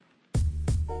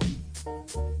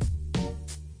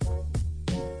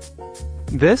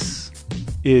This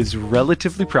is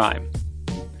Relatively Prime.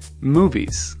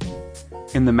 Movies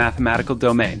in the mathematical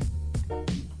domain.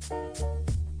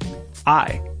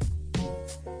 I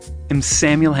am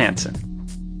Samuel Hansen.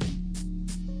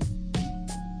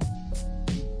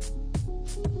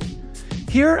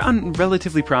 Here on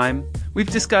Relatively Prime, we've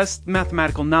discussed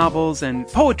mathematical novels and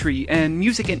poetry and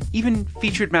music and even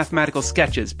featured mathematical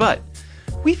sketches, but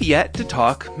we've yet to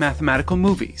talk mathematical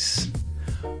movies.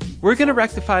 We're going to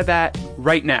rectify that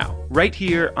right now, right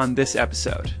here on this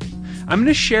episode. I'm going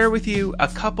to share with you a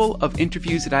couple of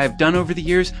interviews that I have done over the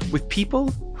years with people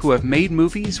who have made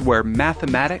movies where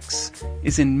mathematics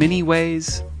is in many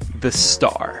ways the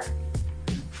star.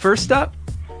 First up,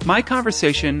 my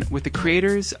conversation with the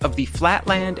creators of the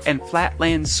Flatland and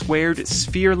Flatland Squared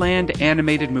Sphereland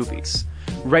animated movies,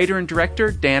 writer and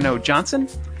director Dano Johnson,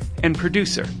 and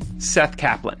producer Seth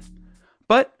Kaplan.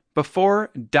 But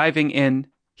before diving in,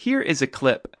 here is a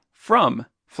clip from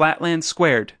Flatland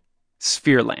Squared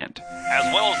Sphereland.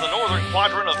 As well as the northern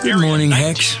quadrant of Good morning,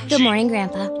 Hex. Good morning,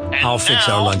 Grandpa. I'll fix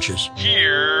our lunches.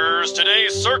 Here's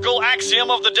today's circle axiom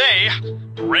of the day.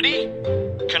 Ready?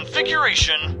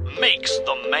 Configuration makes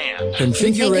the man.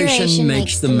 Configuration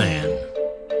makes the man.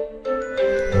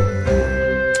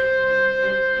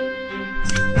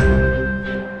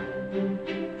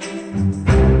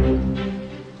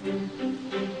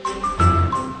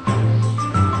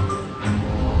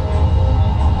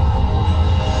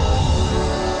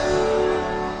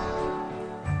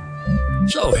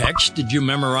 So, Hex, did you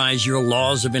memorize your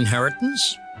laws of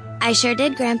inheritance? I sure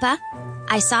did, Grandpa.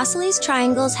 Isosceles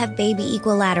triangles have baby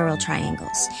equilateral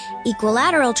triangles.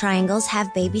 Equilateral triangles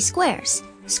have baby squares.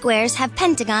 Squares have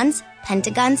pentagons.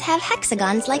 Pentagons have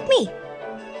hexagons like me.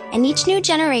 And each new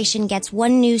generation gets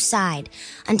one new side,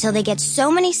 until they get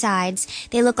so many sides,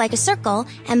 they look like a circle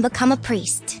and become a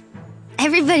priest.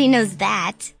 Everybody knows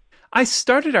that. I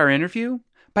started our interview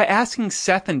by asking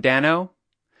Seth and Dano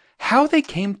how they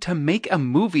came to make a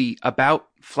movie about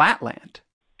Flatland.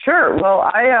 Sure.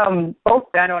 Well,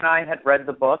 both Dano and I had read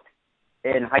the book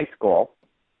in high school,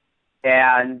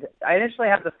 and I initially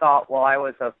had the thought while I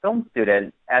was a film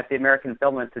student at the American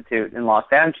Film Institute in Los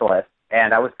Angeles,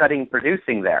 and I was studying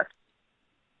producing there.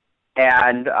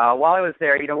 And while I was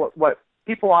there, what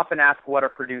people often ask what a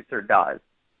producer does.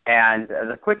 And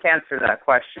the quick answer to that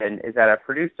question is that a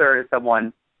producer is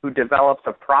someone who develops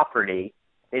a property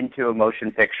into a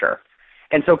motion picture.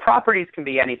 And so properties can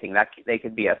be anything. They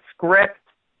could be a script,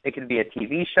 it could be a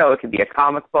TV show, it could be a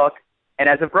comic book. And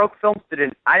as a broke film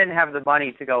student, I didn't have the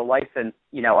money to go license,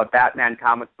 a Batman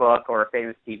comic book or a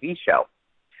famous TV show.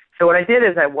 So what I did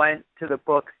is I went to the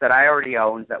books that I already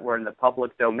owned that were in the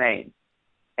public domain.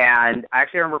 And I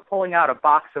actually remember pulling out a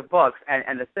box of books,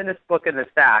 and the thinnest book in the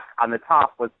stack on the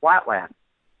top was Flatland.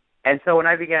 And so when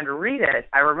I began to read it,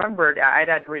 I remembered I'd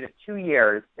had to read it 2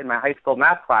 years in my high school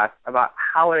math class about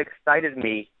how it excited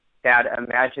me to add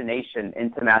imagination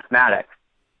into mathematics.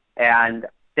 And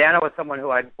Dano was someone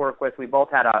who I'd worked with. We both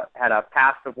had a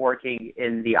past of working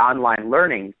in the online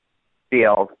learning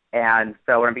field. And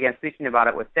so when I began speaking about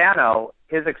it with Dano,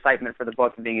 his excitement for the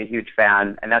book and being a huge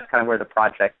fan, and that's kind of where the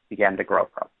project began to grow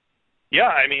from.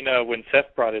 Yeah, when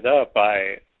Seth brought it up,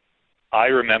 I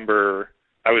remember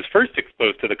I was first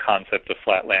exposed to the concept of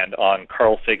Flatland on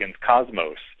Carl Sagan's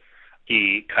Cosmos.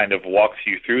 He kind of walks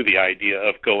you through the idea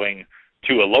of going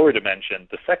to a lower dimension,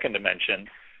 the second dimension,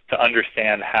 to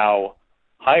understand how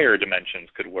higher dimensions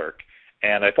could work.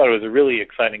 And I thought it was a really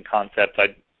exciting concept.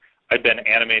 I'd been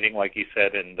animating, like you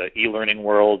said, in the e-learning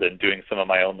world and doing some of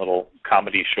my own little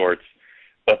comedy shorts.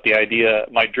 But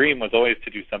my dream was always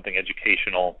to do something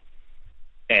educational,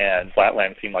 and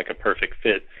Flatland seemed like a perfect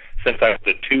fit. Since I was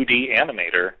a 2D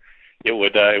animator, it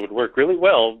would work really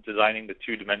well designing the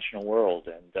two-dimensional world.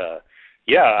 And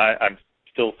I'm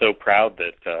still so proud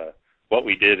that what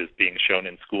we did is being shown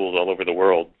in schools all over the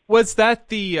world. Was that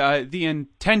the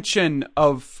intention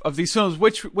of these films,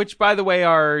 which by the way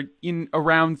are in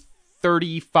around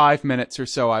 35 minutes or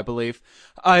so, I believe?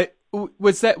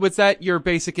 Was that your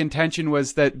basic intention?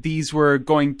 Was that these were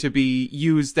going to be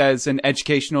used as an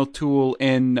educational tool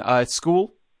in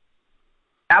school?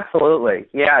 Absolutely.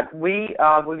 Yeah, we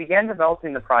began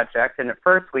developing the project, and at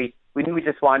first we knew we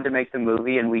just wanted to make the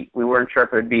movie, and we weren't sure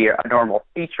if it would be a normal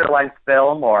feature-length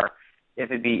film or if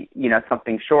it'd be,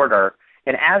 something shorter.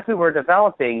 And as we were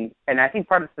developing, and I think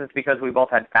part of this is because we both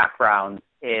had backgrounds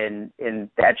in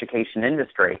the education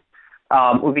industry,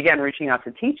 we began reaching out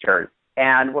to teachers.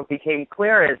 And what became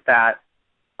clear is that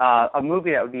a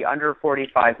movie that would be under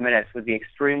 45 minutes would be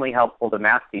extremely helpful to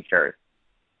math teachers.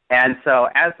 And so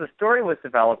as the story was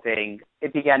developing,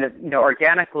 it began to,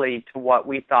 organically to what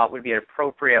we thought would be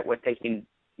appropriate with taking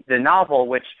the novel,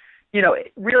 which,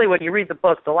 really when you read the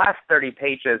book, the last 30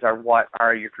 pages are what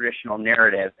are your traditional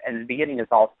narrative, and the beginning is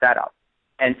all setup.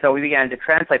 And so we began to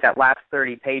translate that last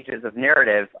 30 pages of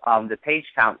narrative. The page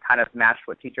count kind of matched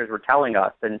what teachers were telling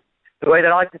us. And the way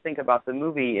that I like to think about the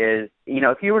movie is,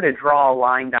 if you were to draw a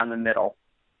line down the middle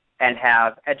and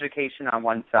have education on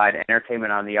one side,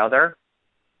 entertainment on the other,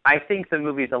 I think the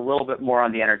movie is a little bit more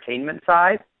on the entertainment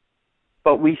side,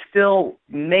 but we still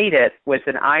made it with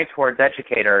an eye towards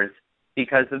educators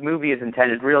because the movie is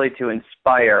intended really to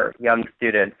inspire young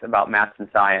students about math and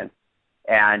science.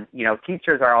 And,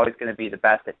 teachers are always going to be the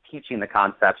best at teaching the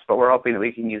concepts, but we're hoping that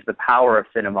we can use the power of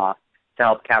cinema to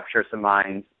help capture some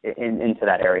minds into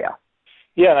that area.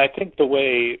 Yeah, and I think the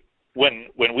way, when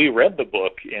we read the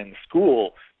book in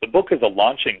school, the book is a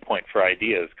launching point for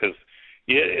ideas because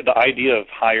the idea of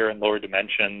higher and lower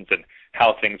dimensions and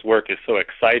how things work is so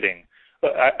exciting.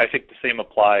 But I think the same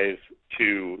applies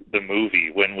to the movie.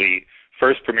 When we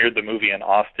first premiered the movie in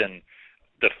Austin,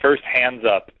 the first hands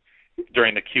up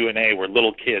during the Q&A were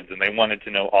little kids, and they wanted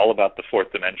to know all about the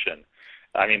fourth dimension.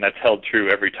 I mean, that's held true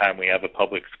every time we have a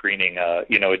public screening.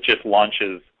 It just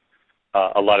launches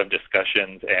a lot of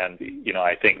discussions, and,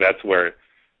 I think that's where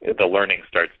the learning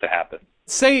starts to happen.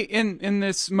 Say in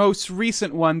this most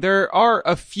recent one, there are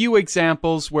a few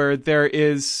examples where there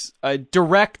is a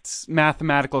direct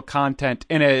mathematical content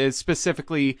in it,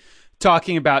 specifically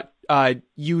talking about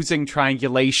using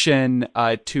triangulation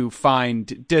to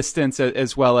find distance,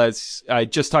 as well as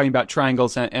just talking about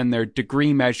triangles and their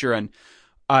degree measure and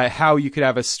how you could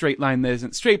have a straight line that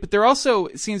isn't straight. But there also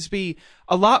seems to be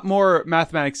a lot more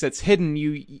mathematics that's hidden.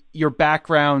 Your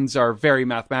backgrounds are very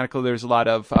mathematical. There's a lot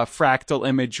of fractal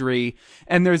imagery,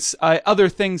 and there's other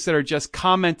things that are just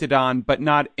commented on but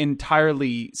not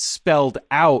entirely spelled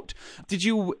out. Did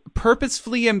you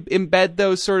purposefully embed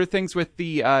those sort of things with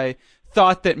the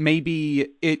thought that maybe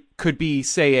it could be,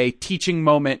 say, a teaching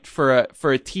moment for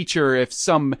a teacher if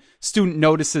some student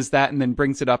notices that and then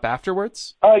brings it up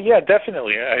afterwards? Yeah,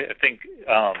 definitely. I think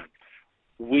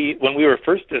when we were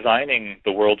first designing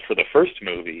the world for the first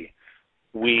movie,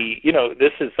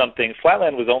 this is something,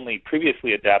 Flatland was only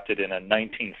previously adapted in a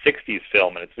 1960s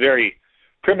film, and it's very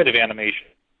primitive animation.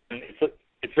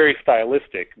 It's very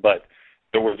stylistic, but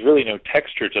there was really no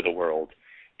texture to the world.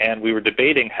 And we were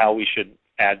debating how we should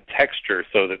add texture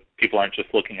so that people aren't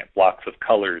just looking at blocks of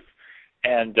colors.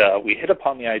 And we hit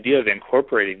upon the idea of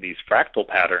incorporating these fractal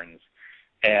patterns,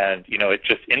 and it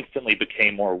just instantly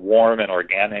became more warm and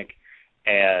organic,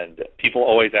 and people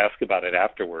always ask about it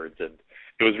afterwards. And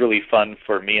it was really fun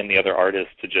for me and the other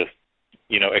artists to just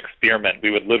experiment.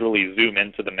 We would literally zoom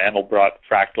into the Mandelbrot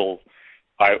fractals.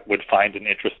 I would find an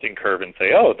interesting curve and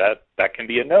say, oh, that can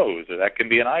be a nose, or that can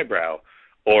be an eyebrow,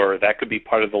 or that could be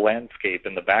part of the landscape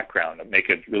in the background, and make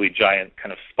a really giant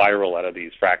kind of spiral out of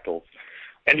these fractals.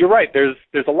 And you're right, there's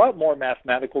a lot more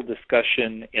mathematical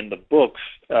discussion in the books,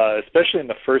 especially in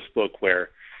the first book,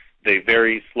 where they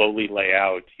very slowly lay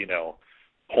out,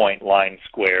 point, line,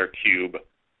 square, cube,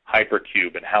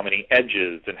 hypercube, and how many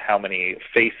edges and how many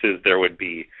faces there would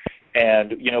be.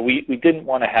 And, we didn't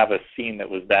want to have a scene that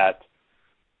was that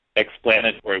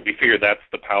explanatory. We figured that's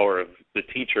the power of the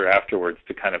teacher afterwards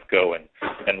to kind of go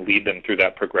and lead them through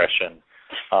that progression.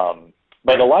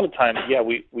 But a lot of times,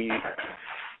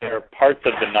 there are parts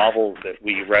of the novel that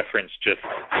we reference just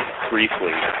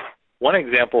briefly. One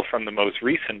example from the most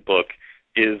recent book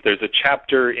is there's a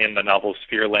chapter in the novel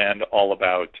Sphereland all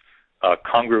about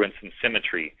congruence and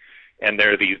symmetry. And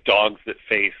there are these dogs that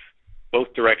face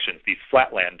both directions, these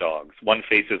flatland dogs. One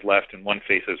faces left and one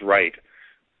faces right.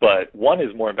 But one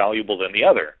is more valuable than the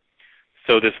other.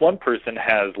 So this one person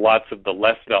has lots of the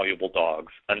less valuable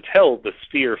dogs until the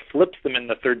sphere flips them in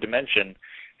the third dimension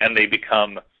and they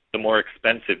become the more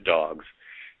expensive dogs.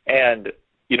 And,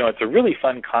 it's a really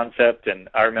fun concept, and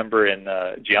I remember in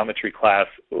geometry class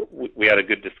we had a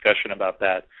good discussion about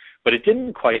that, but it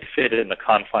didn't quite fit in the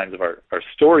confines of our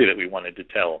story that we wanted to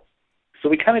tell. So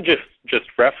we kind of just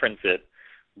reference it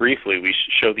briefly. We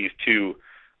show these two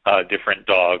different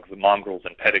dogs, mongrels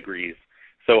and pedigrees.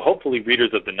 So hopefully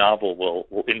readers of the novel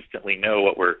will instantly know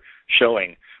what we're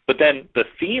showing. But then the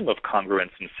theme of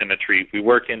congruence and symmetry, we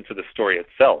work into the story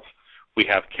itself. We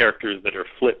have characters that are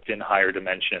flipped in higher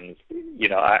dimensions.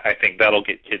 I think that'll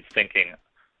get kids thinking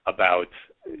about,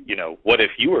 what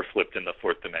if you were flipped in the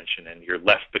fourth dimension and your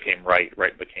left became right,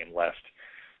 right became left.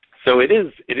 So it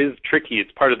is tricky.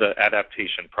 It's part of the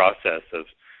adaptation process of,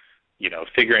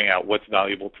 figuring out what's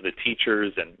valuable to the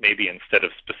teachers, and maybe instead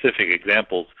of specific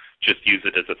examples, just use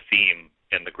it as a theme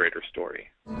in the greater story.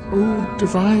 Oh,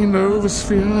 divine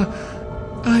oversphere,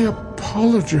 I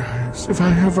apologize if I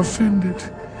have offended.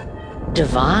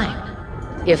 Divine?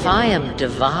 If I am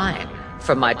divine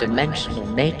from my dimensional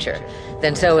nature,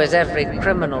 then so is every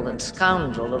criminal and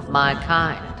scoundrel of my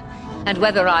kind. And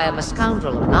whether I am a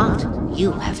scoundrel or not,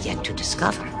 you have yet to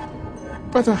discover.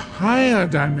 But a higher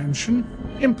dimension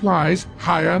implies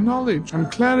higher knowledge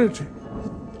and clarity.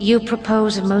 You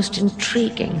propose a most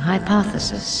intriguing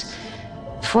hypothesis.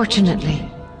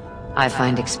 Fortunately, I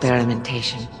find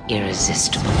experimentation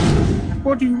irresistible.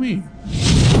 What do you mean?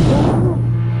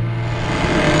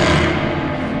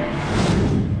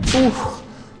 Oh,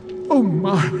 oh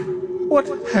my, what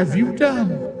have you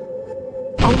done?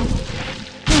 Oh,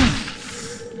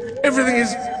 everything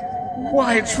is...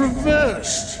 Why, it's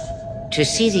reversed. To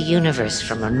see the universe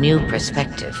from a new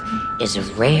perspective is a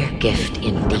rare gift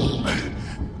indeed.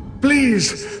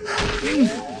 Please,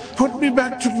 put me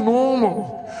back to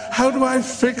normal. How do I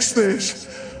fix this?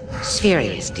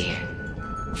 Serious, dear.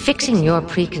 Fixing your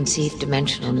preconceived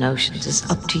dimensional notions is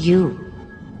up to you.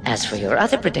 As for your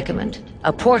other predicament,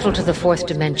 a portal to the fourth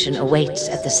dimension awaits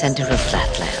at the center of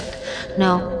Flatland.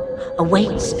 No,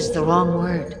 awaits is the wrong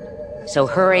word. So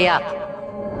hurry up.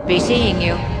 Be seeing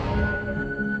you.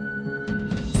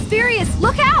 Sirius,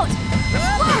 look out!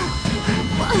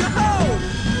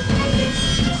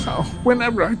 Oh,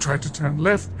 whenever I try to turn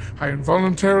left, I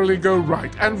involuntarily go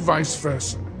right, and vice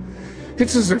versa.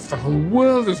 It's as if the whole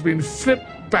world has been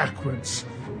flipped backwards.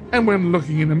 And when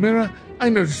looking in a mirror, I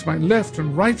notice my left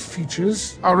and right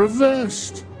features are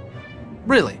reversed.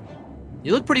 Really?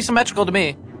 You look pretty symmetrical to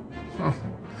me. Oh,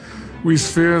 we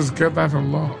spheres get that a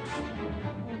lot.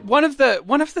 One of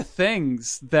the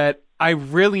things that I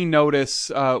really notice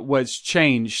was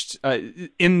changed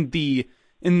in the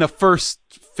first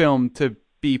film, to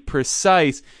be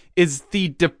precise, is the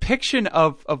depiction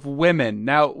of women.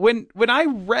 Now, when I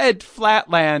read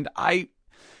Flatland, I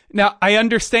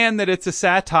understand that it's a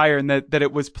satire and that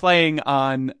it was playing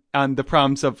on the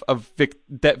problems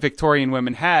that Victorian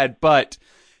women had, but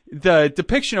the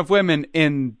depiction of women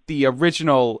in the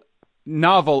original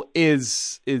novel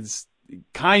is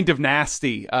kind of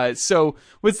nasty. So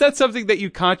was that something that you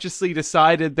consciously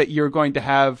decided that you're going to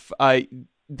have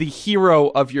the hero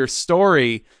of your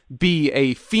story be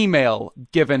a female,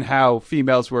 given how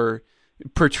females were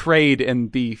portrayed in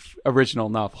the original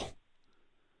novel?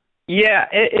 Yeah,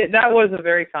 that was a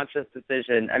very conscious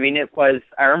decision. I mean,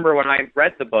 I remember when I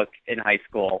read the book in high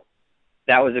school,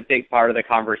 that was a big part of the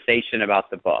conversation about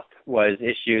the book, was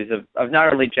issues of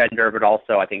not only gender, but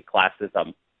also, I think,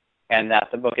 classism. And that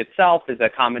the book itself is a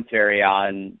commentary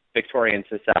on Victorian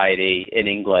society in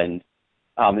England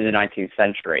in the 19th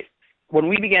century. When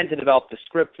we began to develop the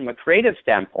script from a creative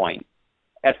standpoint,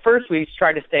 at first we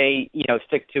tried to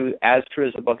stick to as true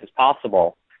as the book as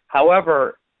possible.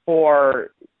 However,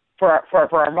 for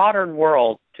our modern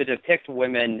world to depict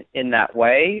women in that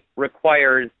way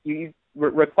requires a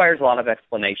lot of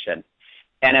explanation.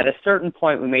 And at a certain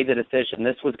point, we made the decision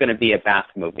this was going to be a math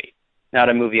movie, not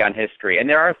a movie on history. And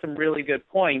there are some really good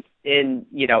points in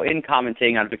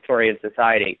commenting on Victorian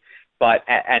society. But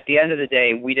at the end of the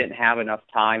day, we didn't have enough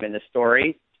time in the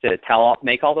story to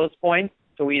make all those points.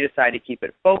 So we decided to keep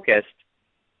it focused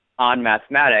on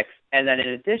mathematics. And then in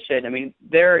addition, I mean,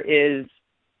 there is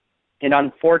an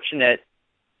unfortunate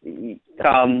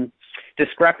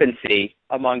discrepancy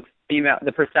amongst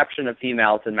the perception of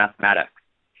females in mathematics.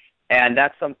 And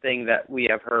that's something that we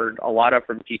have heard a lot of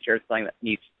from teachers, something that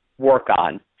needs work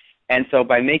on. And so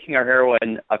by making our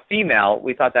heroine a female,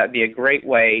 we thought that would be a great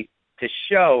way to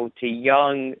show to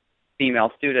young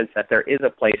female students that there is a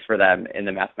place for them in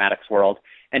the mathematics world,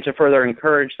 and to further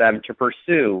encourage them to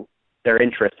pursue their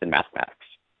interest in mathematics.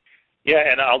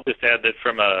 Yeah, and I'll just add that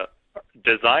from a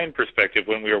design perspective,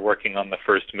 when we were working on the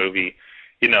first movie,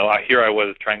 here I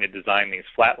was trying to design these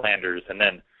Flatlanders, and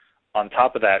then on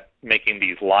top of that, making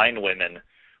these line women.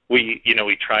 We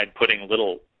tried putting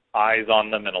little eyes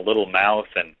on them and a little mouth,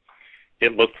 and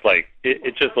it looked like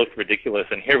it just looked ridiculous.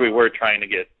 And here we were trying to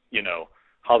get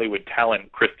Hollywood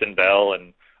talent, Kristen Bell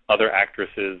and other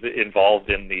actresses involved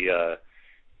in the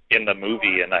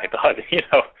movie, and I thought,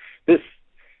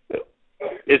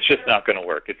 it's just not going to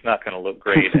work. It's not going to look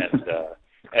great.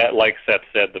 And like Seth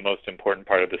said, the most important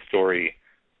part of the story,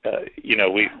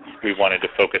 we wanted to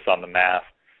focus on the math.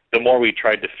 The more we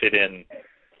tried to fit in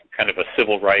kind of a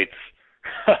civil rights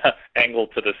angle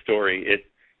to the story, it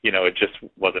just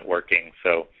wasn't working.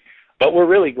 So, but we're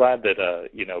really glad that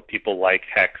people like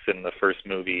Hex in the first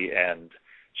movie, and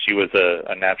she was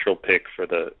a natural pick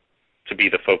to be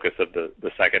the focus of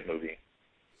the second movie.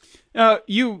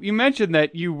 You mentioned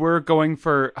that you were going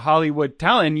for Hollywood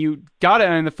talent. You got it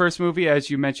in the first movie, as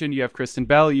you mentioned. You have Kristen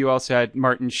Bell. You also had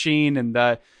Martin Sheen, and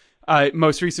the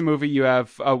most recent movie you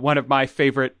have one of my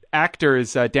favorite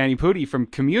actors, Danny Pudi from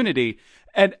Community.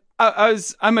 And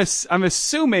I'm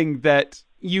assuming that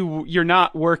you're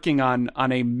not working on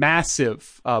a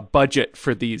massive budget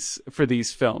for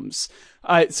these films.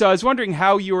 So I was wondering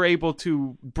how you were able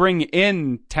to bring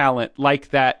in talent like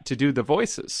that to do the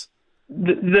voices.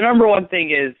 The number one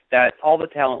thing is that all the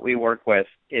talent we work with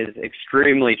is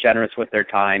extremely generous with their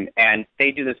time, and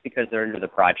they do this because they're into the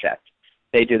project.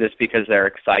 They do this because they're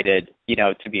excited,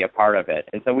 to be a part of it.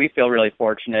 And so we feel really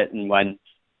fortunate. And when,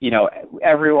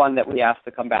 everyone that we asked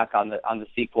to come back on the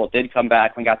sequel did come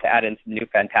back, we got to add in some new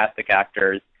fantastic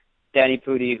actors. Danny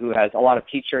Pudi, who has a lot of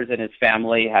teachers in his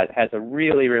family, has a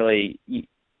really, really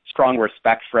strong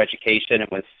respect for education and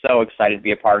was so excited to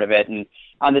be a part of it. And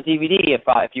on the DVD,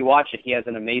 if you watch it, he has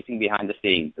an amazing behind the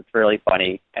scenes. It's really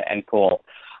funny and cool.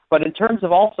 But in terms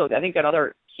of also, I think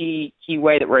another key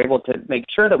way that we're able to make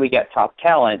sure that we get top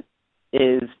talent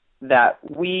is that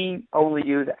we only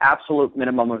use absolute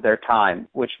minimum of their time,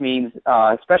 which means,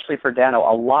 especially for Dano,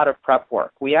 a lot of prep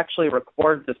work. We actually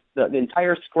record the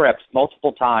entire script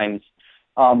multiple times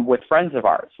with friends of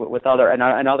ours, with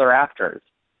other actors,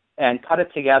 and cut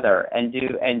it together and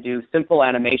do simple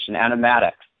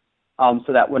animatics.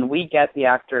 So that when we get the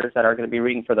actors that are going to be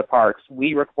reading for the parts,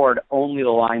 we record only the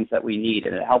lines that we need,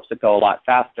 and it helps it go a lot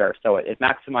faster. So it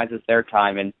maximizes their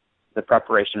time, and the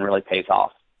preparation really pays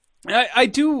off. I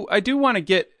do want to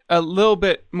get a little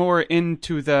bit more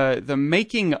into the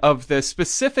making of this.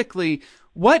 Specifically,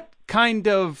 what kind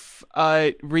of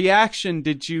reaction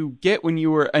did you get when you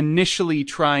were initially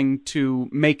trying to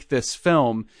make this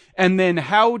film? And then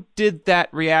how did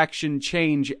that reaction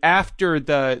change after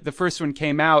the first one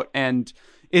came out? And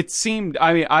it seemed,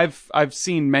 I've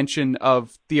seen mention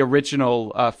of the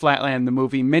original Flatland, the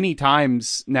movie, many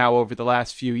times now over the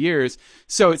last few years.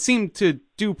 So it seemed to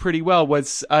do pretty well.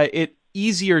 Was it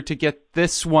easier to get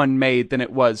this one made than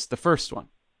it was the first one?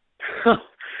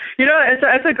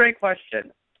 It's a great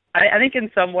question. I think in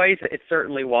some ways it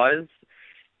certainly was.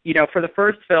 For the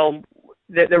first film,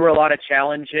 there were a lot of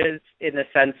challenges in the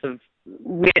sense of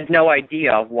we had no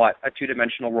idea of what a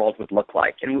two-dimensional world would look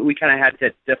like. And we kind of had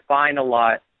to define a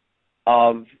lot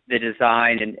of the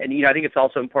design. And I think it's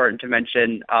also important to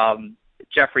mention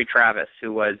Jeffrey Travis,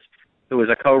 who was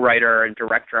a co-writer and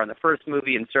director on the first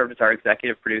movie and served as our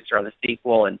executive producer on the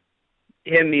sequel. And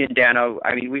me and Dano,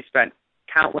 we spent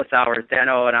countless hours.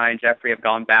 Dano and I and Jeffrey have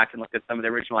gone back and looked at some of the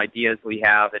original ideas we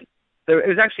have. And so it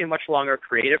was actually a much longer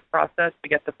creative process to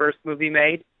get the first movie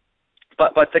made.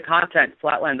 But the content,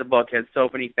 Flatland the book, has so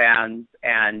many fans,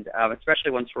 and especially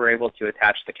once we were able to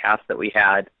attach the cast that we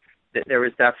had, there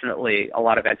was definitely a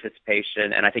lot of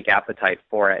anticipation and I think appetite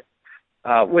for it.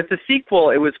 With the sequel,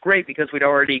 it was great because we'd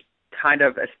already kind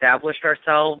of established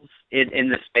ourselves in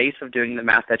the space of doing the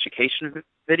math education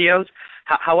videos.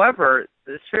 However,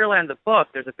 the Sphereland the book,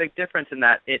 there's a big difference in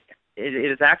that it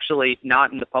is actually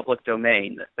not in the public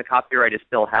domain. The copyright is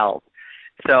still held.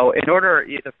 So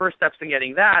the first steps in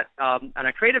getting that, on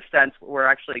a creative sense, were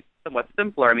actually somewhat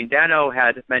simpler. Dano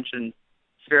had mentioned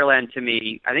Sphereland to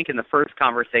me, I think in the first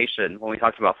conversation when we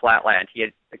talked about Flatland. He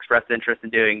had expressed interest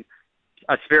in doing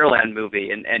a Sphereland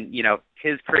movie, and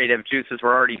his creative juices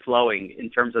were already flowing in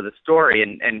terms of the story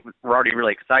and were already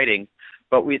really exciting.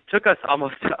 But it took us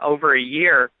almost over a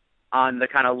year on the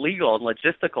kind of legal and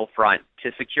logistical front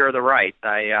to secure the rights.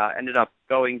 I ended up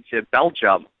going to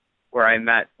Belgium, where I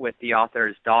met with the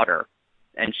author's daughter,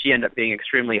 and she ended up being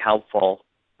extremely helpful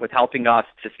with helping us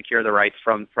to secure the rights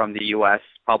from the U.S.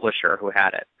 publisher who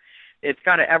had it. It's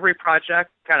kind of every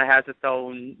project kind of has its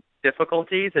own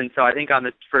difficulties, and so I think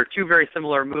for two very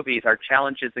similar movies, our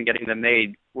challenges in getting them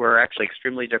made were actually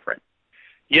extremely different.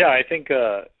 Yeah, I think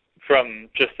from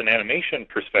just an animation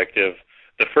perspective,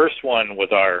 the first one was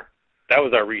our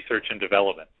research and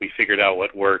development. We figured out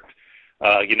what worked.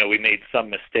 We made some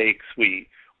mistakes. We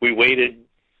waited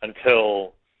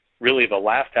until really the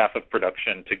last half of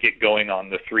production to get going on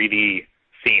the 3D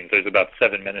scenes. There's about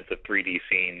 7 minutes of 3D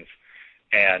scenes.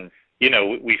 And,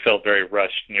 we felt very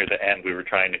rushed near the end. We were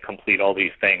trying to complete all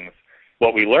these things.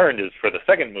 What we learned is for the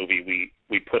second movie,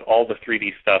 we put all the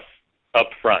 3D stuff up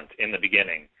front in the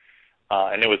beginning.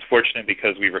 And it was fortunate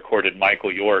because we recorded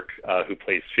Michael York, who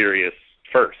plays Furious,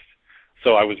 first.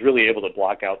 So I was really able to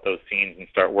block out those scenes and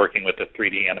start working with the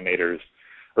 3D animators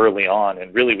early on,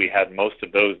 and really we had most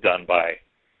of those done by,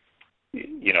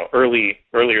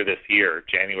 earlier this year,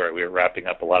 January. We were wrapping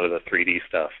up a lot of the 3D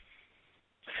stuff.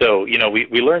 So,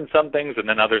 we learned some things, and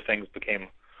then other things became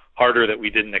harder that we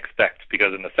didn't expect,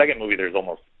 because in the second movie there's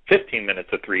almost 15 minutes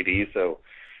of 3D. So,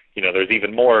 there's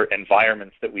even more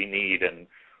environments that we need. And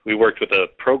we worked with a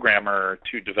programmer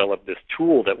to develop this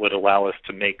tool that would allow us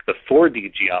to make the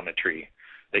 4D geometry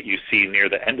that you see near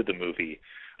the end of the movie.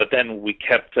 But then we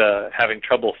kept having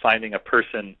trouble finding a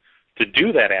person to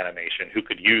do that animation who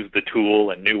could use the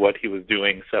tool and knew what he was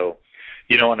doing. So,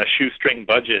 on a shoestring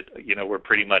budget, we're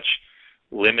pretty much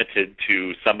limited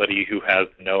to somebody who has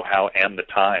the know-how and the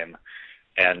time.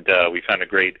 And we found a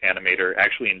great animator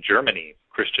actually in Germany,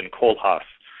 Christian Kohlhaas,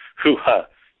 who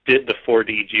did the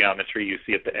 4D geometry you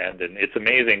see at the end. And it's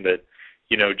amazing that,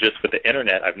 just with the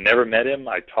internet, I've never met him.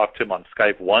 I talked to him on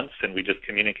Skype once, and we just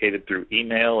communicated through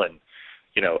email and,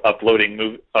 uploading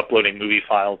movie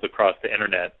files across the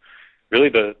internet. Really,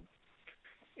 the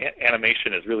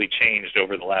animation has really changed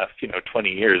over the last, 20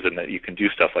 years, and that you can do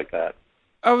stuff like that.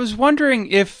 I was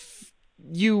wondering if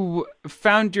you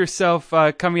found yourself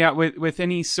coming out with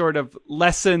any sort of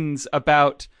lessons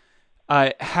about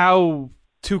how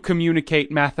to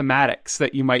communicate mathematics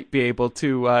that you might be able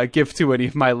to give to any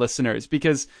of my listeners.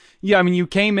 Because, you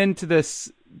came into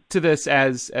this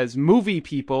as movie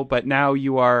people, but now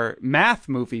you are math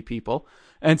movie people.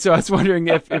 And so I was wondering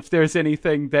if there's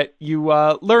anything that you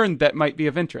learned that might be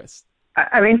of interest.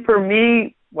 For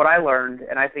me, what I learned,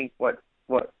 and I think what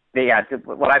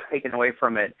I've taken away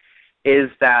from it, is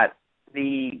that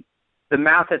the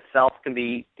math itself can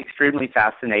be extremely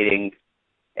fascinating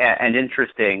and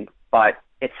interesting, but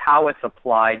it's how it's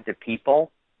applied to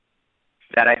people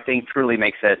that I think truly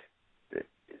makes it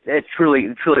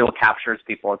truly will captures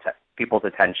people's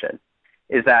attention.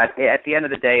 Is that at the end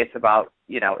of the day, it's about,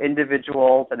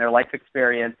 individuals and their life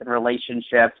experience and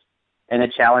relationships and the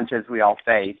challenges we all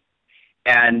face.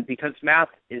 And because math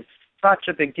is such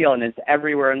a big deal and it's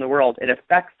everywhere in the world, it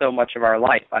affects so much of our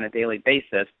life on a daily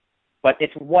basis, but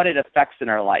it's what it affects in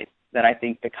our life that I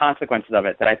think the consequences of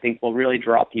it that I think will really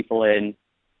draw people in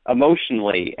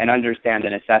emotionally and understand the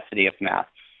necessity of math.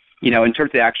 In terms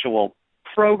of the actual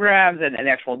programs and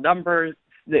actual numbers,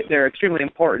 they're extremely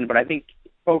important, but I think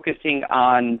focusing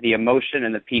on the emotion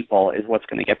and the people is what's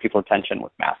going to get people's attention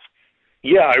with math.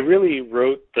 Yeah, I really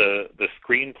wrote the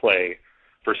screenplay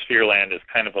for Sphereland as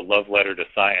kind of a love letter to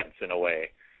science in a way,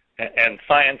 and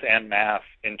science and math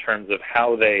in terms of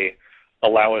how they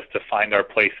allow us to find our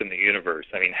place in the universe.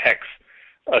 Hex,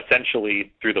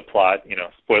 essentially through the plot,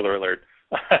 spoiler alert,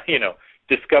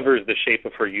 discovers the shape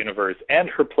of her universe and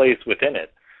her place within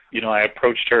it. I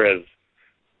approached her as,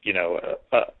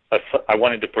 I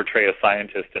wanted to portray a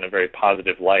scientist in a very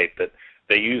positive light, that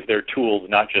they use their tools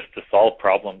not just to solve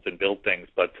problems and build things,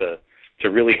 but to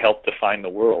really help define the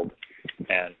world.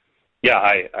 And yeah,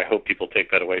 I hope people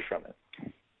take that away from it.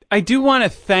 I do want to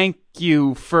thank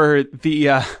you for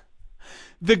the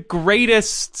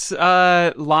greatest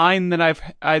line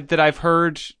that I've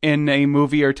heard in a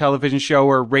movie or television show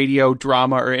or radio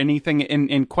drama or anything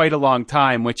in quite a long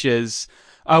time, which is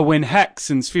when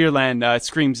Hex in Sphereland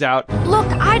screams out, "Look,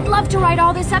 I'd love to write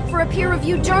all this up for a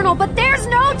peer-reviewed journal, but there's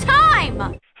no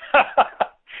time!"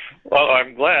 Well,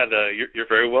 I'm glad. You're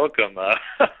very welcome. I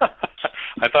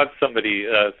thought some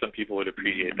people would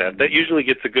appreciate that. That usually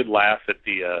gets a good laugh at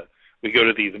we go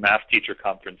to these math teacher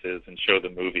conferences and show the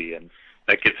movie, and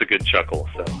that gets a good chuckle,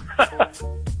 so.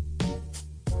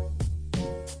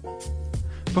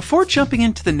 Before jumping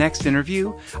into the next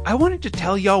interview, I wanted to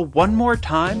tell y'all one more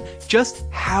time just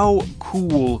how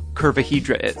cool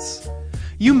Curvahedra is.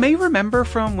 You may remember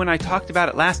from when I talked about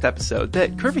it last episode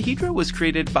that Curvahedra was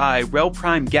created by Rel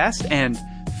Prime guest and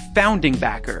founding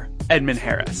backer Edmund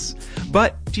Harris.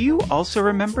 But do you also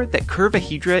remember that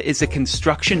Curvahedra is a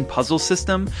construction puzzle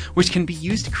system which can be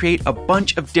used to create a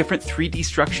bunch of different 3D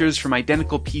structures from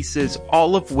identical pieces,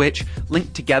 all of which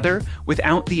link together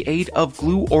without the aid of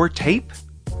glue or tape?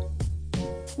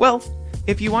 Well,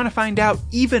 if you want to find out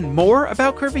even more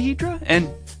about Curvahedra, and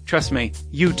trust me,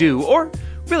 you do, or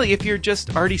really if you're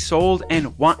just already sold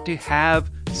and want to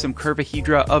have some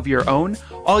Curvahedra of your own,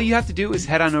 all you have to do is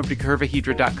head on over to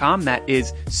Curvahedra.com. That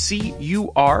is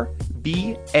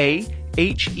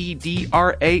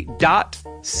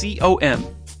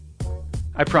CURVAHEDRA.com.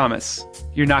 I promise,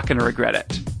 you're not going to regret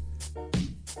it.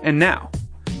 And now,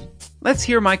 let's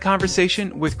hear my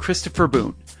conversation with Christopher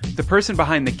Boone, the person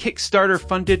behind the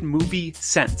Kickstarter-funded movie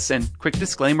Sense. And quick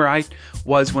disclaimer, I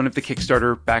was one of the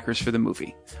Kickstarter backers for the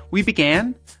movie. We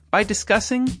began by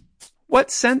discussing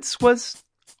what Sense was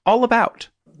all about.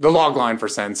 The logline for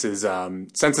Sense is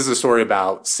a story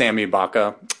about Sammy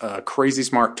Baca, a crazy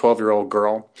smart 12-year-old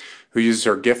girl who uses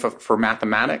her gift for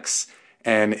mathematics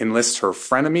and enlists her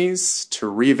frenemies to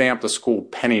revamp the school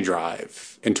penny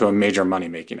drive into a major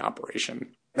money-making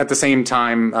operation. At the same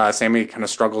time, Sammy kind of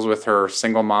struggles with her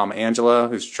single mom, Angela,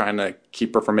 who's trying to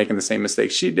keep her from making the same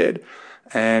mistakes she did.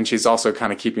 And she's also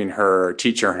kind of keeping her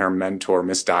teacher and her mentor,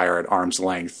 Miss Dyer, at arm's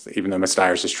length, even though Miss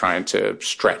Dyer's just trying to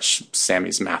stretch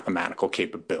Sammy's mathematical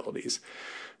capabilities.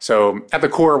 So at the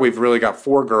core, we've really got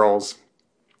 4 girls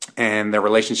and their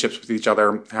relationships with each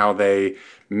other, how they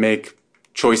make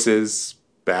choices,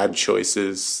 bad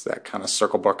choices that kind of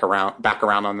circle back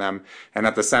around on them. And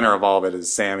at the center of all of it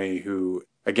is Sammy, who,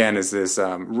 again, is this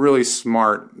really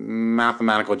smart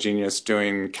mathematical genius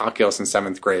doing calculus in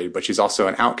 7th grade, but she's also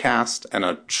an outcast and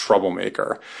a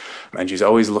troublemaker. And she's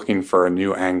always looking for a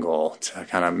new angle to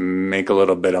kind of make a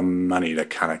little bit of money to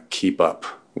kind of keep up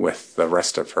with the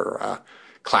rest of her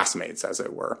classmates, as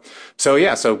it were.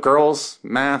 So girls,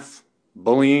 math,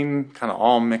 bullying, kind of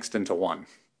all mixed into one.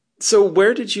 So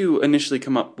where did you initially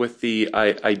come up with the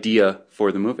idea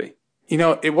for the movie? You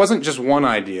know, it wasn't just one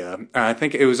idea. I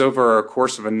think it was over a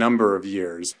course of a number of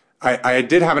years. I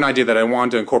did have an idea that I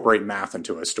wanted to incorporate math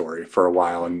into a story for a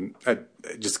while, and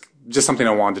just something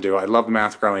I wanted to do. I loved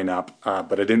math growing up,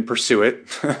 but I didn't pursue it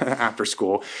after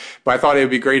school. But I thought it would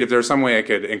be great if there was some way I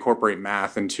could incorporate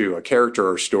math into a character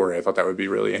or story. I thought that would be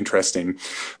really interesting.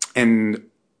 And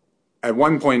at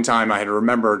one point in time, I had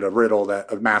remembered a riddle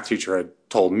that a math teacher had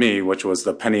told me, which was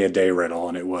the penny a day riddle.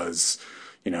 And it was,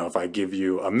 if I give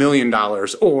you $1 million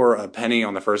or a penny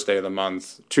on the first day of the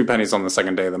month, 2 pennies on the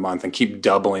second day of the month, and keep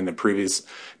doubling the previous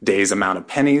day's amount of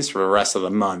pennies for the rest of the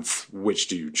month, which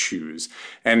do you choose?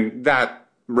 And that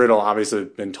riddle obviously has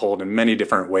been told in many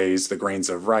different ways, the grains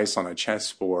of rice on a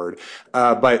chessboard.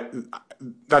 But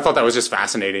I thought that was just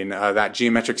fascinating. That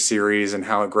geometric series and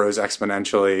how it grows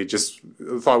exponentially, just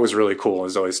thought it was really cool.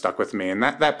 It's always stuck with me. And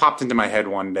that popped into my head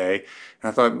one day. And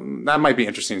I thought that might be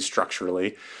interesting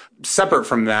structurally. Separate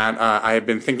from that, I had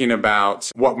been thinking about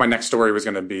what my next story was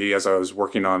going to be as I was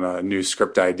working on a new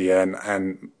script idea.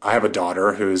 And I have a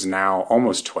daughter who is now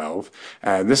almost 12.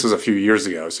 And this was a few years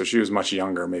ago, so she was much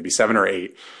younger, maybe 7 or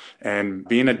 8. And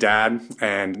being a dad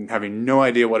and having no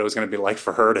idea what it was going to be like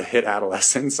for her to hit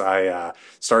adolescence, I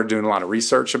started doing a lot of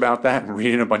research about that and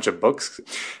reading a bunch of books.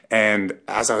 And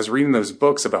as I was reading those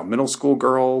books about middle school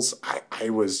girls, I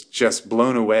was just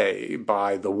blown away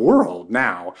by the world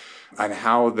now and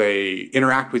how they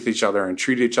interact with each other and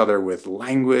treat each other with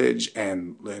language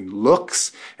and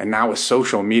looks. And now with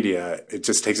social media, it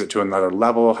just takes it to another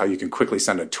level, how you can quickly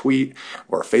send a tweet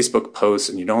or a Facebook post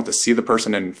and you don't have to see the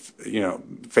person in,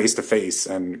 face to face,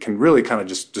 and can really kind of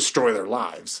just destroy their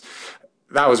lives.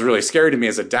 That was really scary to me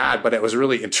as a dad, but it was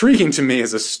really intriguing to me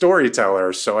as a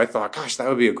storyteller. So I thought, gosh, that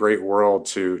would be a great world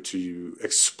to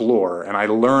explore. And I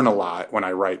learn a lot when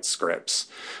I write scripts.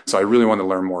 So I really wanted to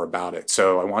learn more about it.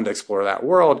 So I wanted to explore that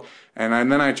world.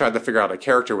 And then I tried to figure out a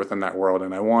character within that world.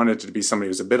 And I wanted to be somebody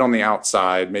who was a bit on the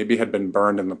outside, maybe had been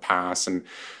burned in the past, and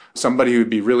somebody who would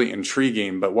be really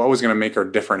intriguing, but what was going to make her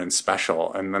different and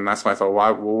special? And then that's when I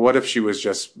thought, what if she was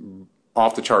just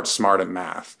off the charts smart at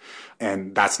math?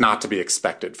 And that's not to be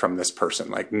expected from this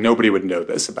person. Like, nobody would know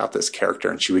this about this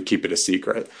character, and she would keep it a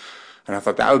secret. And I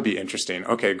thought that would be interesting.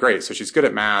 Okay, great. So she's good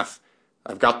at math.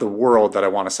 I've got the world that I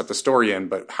want to set the story in,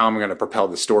 but how am I going to propel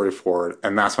the story forward?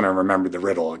 And that's when I remembered the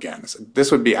riddle again. So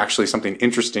this would be actually something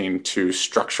interesting to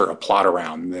structure a plot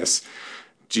around, this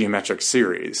geometric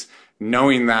series,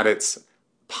 knowing that it's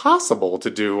possible to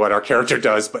do what our character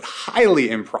does, but highly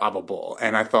improbable.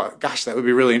 And I thought, gosh, that would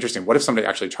be really interesting. What if somebody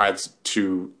actually tries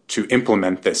to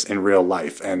implement this in real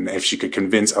life, and if she could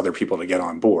convince other people to get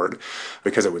on board,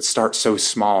 because it would start so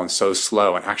small and so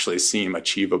slow and actually seem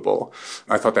achievable.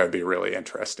 I thought that would be really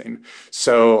interesting.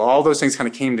 So all those things kind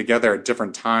of came together at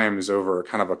different times over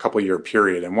kind of a couple-year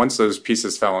period. And once those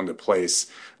pieces fell into place,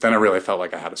 then I really felt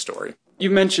like I had a story. You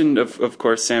mentioned, of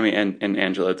course, Sammy and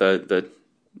Angela, the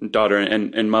daughter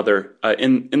and mother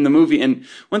in the movie. And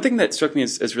one thing that struck me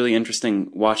as really interesting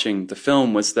watching the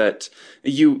film was that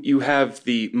you have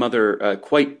the mother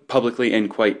quite publicly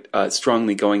and quite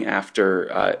strongly going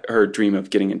after her dream of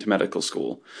getting into medical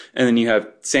school. And then you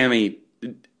have Sammy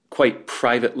quite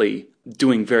privately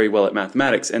doing very well at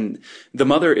mathematics. And the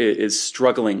mother is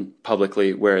struggling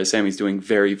publicly, whereas Sammy's doing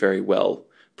very, very well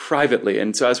privately.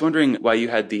 And so I was wondering why you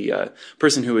had the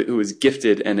person who is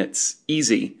gifted and it's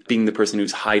easy being the person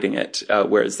who's hiding it,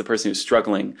 whereas the person who's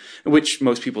struggling, which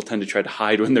most people tend to try to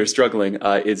hide when they're struggling,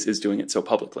 is doing it so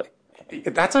publicly.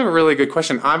 That's a really good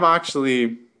question.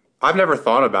 I've never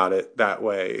thought about it that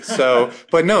way. So,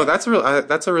 but no, that's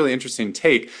a really interesting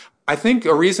take. I think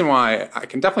a reason why I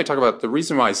can definitely talk about the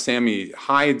reason why Sammy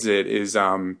hides it is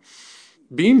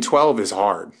being 12 is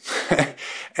hard.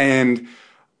 And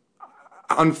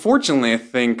Unfortunately, I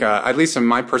think, at least in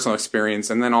my personal experience,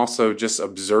 and then also just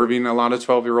observing a lot of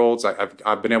 12-year-olds,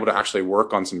 I've been able to actually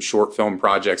work on some short film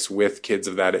projects with kids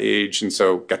of that age, and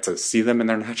so get to see them in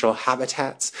their natural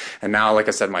habitats. And now, like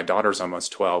I said, my daughter's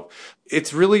almost 12.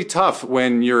 It's really tough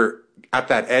when you're at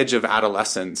that edge of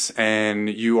adolescence and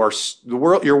your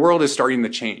world is starting to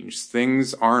change.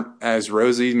 Things aren't as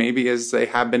rosy maybe as they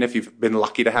have been if you've been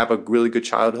lucky to have a really good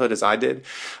childhood as I did.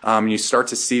 You start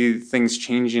to see things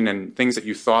changing and things that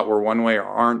you thought were one way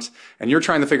aren't, and you're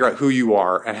trying to figure out who you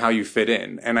are and how you fit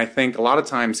in. And I think a lot of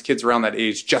times kids around that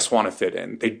age just want to fit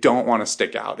in. They don't want to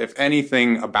stick out. If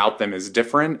anything about them is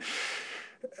different,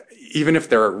 even if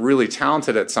they're really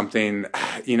talented at something,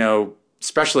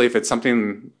 especially if it's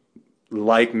something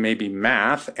like maybe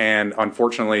math, and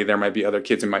unfortunately there might be other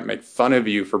kids who might make fun of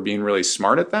you for being really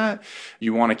smart at that,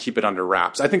 you want to keep it under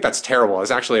wraps. I think that's terrible. It's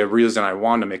actually a reason I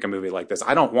wanted to make a movie like this.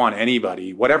 I don't want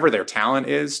anybody, whatever their talent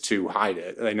is, to hide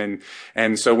it.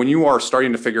 And so when you are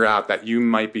starting to figure out that you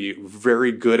might be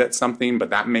very good at something, but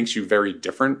that makes you very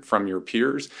different from your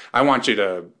peers, I want you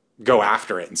to go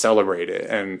after it and celebrate it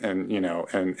and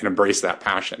embrace that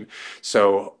passion.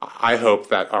 So I hope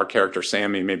that our character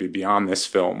Sammy, maybe beyond this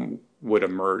film, would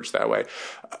emerge that way.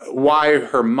 Why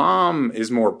her mom is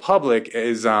more public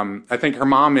is, I think her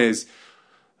mom has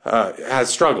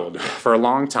struggled for a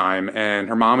long time, and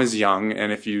her mom is young.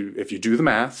 And if you do the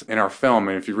math in our film,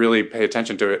 and if you really pay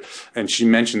attention to it, and she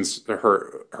mentions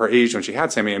her age when she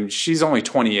had Sammy, and she's only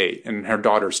 28 and her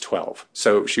daughter's 12.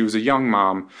 So she was a young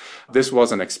mom. This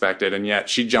wasn't expected. And yet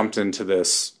she jumped into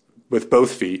this with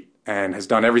both feet and has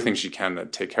done everything she can to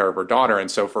take care of her daughter. And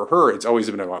so for her, it's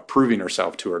always been about proving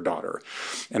herself to her daughter.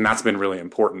 And that's been really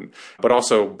important. But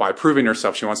also by proving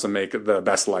herself, she wants to make the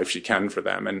best life she can for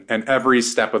them. And every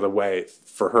step of the way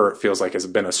for her, it feels like has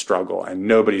been a struggle, and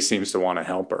nobody seems to want to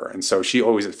help her. And so she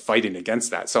always is fighting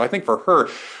against that. So I think for her,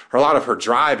 a lot of her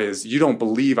drive is, you don't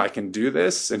believe I can do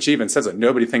this. And she even says that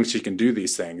nobody thinks she can do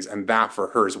these things. And that for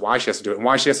her is why she has to do it, and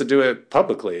why she has to do it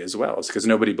publicly as well. It's because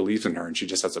nobody believes in her, and she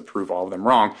just has to prove all of them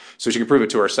wrong, so she can prove it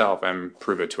to herself and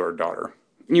prove it to her daughter.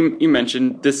 You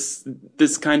mentioned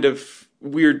this kind of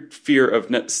weird fear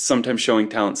of sometimes showing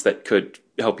talents that could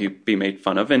help you be made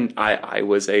fun of. And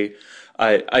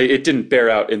it didn't bear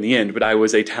out in the end, but I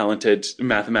was a talented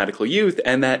mathematical youth,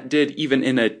 and that did, even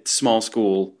in a small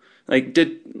school,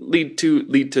 did lead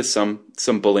to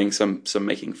some bullying, some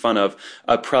making fun of.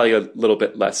 Probably a little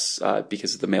bit less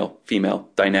because of the male-female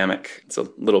dynamic. It's a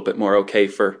little bit more okay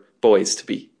for boys to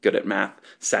be good at math,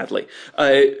 sadly.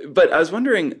 But I was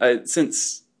wondering,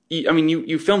 since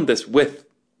you filmed this with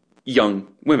young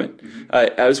women,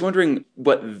 I was wondering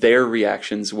what their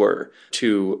reactions were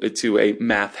to a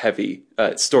math-heavy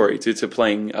story, to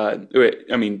playing,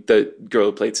 the girl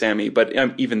who played Sammy, but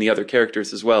even the other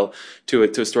characters as well, to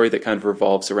a story that kind of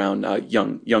revolves around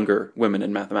younger women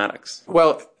in mathematics.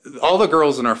 Well, all the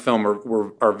girls in our film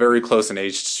are very close in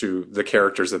age to the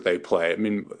characters that they play. I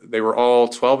mean, they were all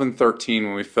 12 and 13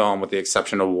 when we filmed, with the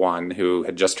exception of one who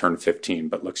had just turned 15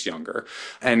 but looks younger.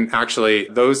 And actually,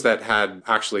 those that had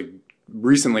actually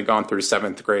recently gone through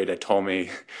 7th grade had told me,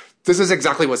 this is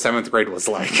exactly what 7th grade was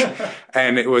like.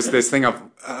 And it was this thing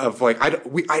of like,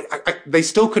 they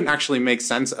still couldn't actually make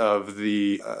sense of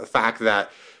the fact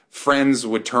that friends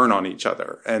would turn on each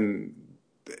other. And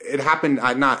it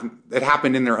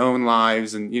happened in their own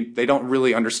lives, and they don't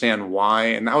really understand why.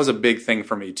 And that was a big thing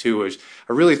for me too, is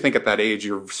I really think at that age,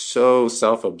 you're so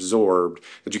self-absorbed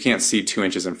that you can't see 2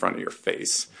 inches in front of your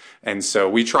face. And so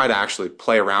we try to actually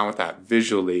play around with that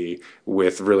visually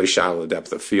with really shallow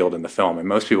depth of field in the film. And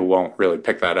most people won't really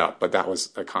pick that up, but that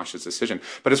was a conscious decision.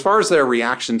 But as far as their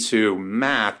reaction to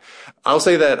math, I'll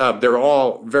say that they're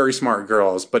all very smart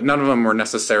girls, but none of them were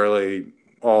necessarily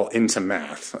all into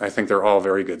math. I think they're all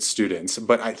very good students.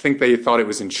 But I think they thought it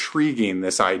was intriguing,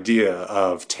 this idea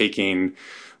of taking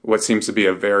what seems to be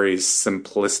a very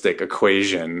simplistic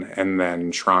equation and then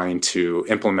trying to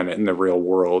implement it in the real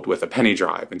world with a penny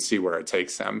drive and see where it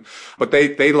takes them. But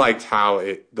they liked how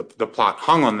the plot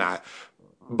hung on that.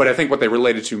 But I think what they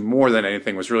related to more than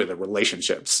anything was really the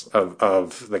relationships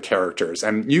of the characters.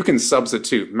 And you can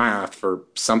substitute math for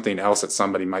something else that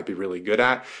somebody might be really good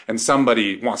at, and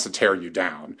somebody wants to tear you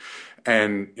down.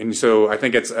 And so I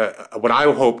think it's what I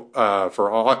hope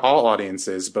for all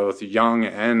audiences, both young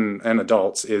and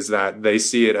adults, is that they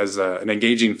see it as an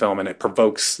engaging film, and it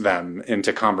provokes them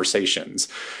into conversations,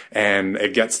 and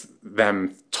it gets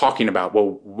them talking about,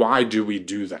 well, why do we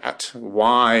do that?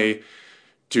 Why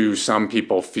do some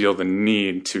people feel the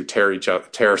need to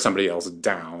tear somebody else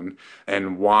down?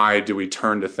 And why do we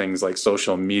turn to things like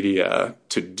social media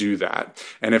to do that?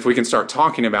 And if we can start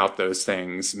talking about those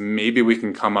things, maybe we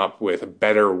can come up with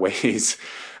better ways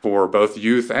for both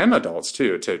youth and adults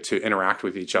too, to interact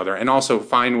with each other, and also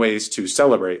find ways to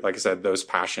celebrate, like I said, those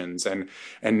passions and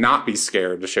not be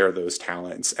scared to share those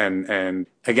talents. And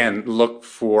again, look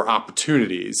for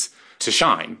opportunities to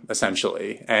shine,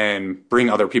 essentially, and bring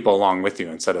other people along with you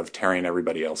instead of tearing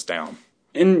everybody else down.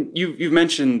 And you've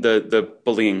mentioned the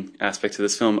bullying aspect of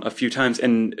this film a few times,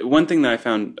 and one thing that I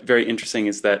found very interesting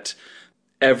is that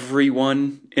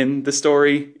everyone in the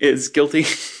story is guilty.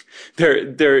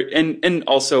 And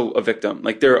also a victim.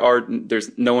 Like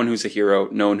there's no one who's a hero,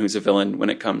 no one who's a villain when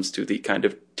it comes to the kind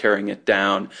of tearing it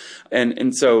down.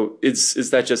 And so is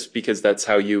that just because that's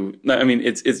how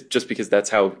it's just because that's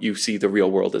how you see the real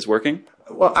world as working?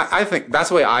 Well, I think that's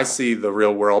the way I see the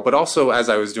real world, but also as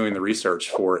I was doing the research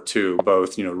for it too,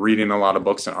 both, reading a lot of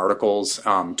books and articles,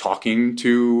 talking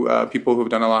to people who've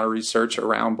done a lot of research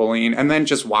around bullying, and then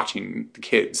just watching the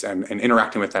kids and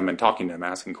interacting with them and talking to them,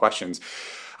 asking questions.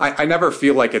 I never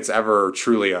feel like it's ever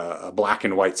truly a black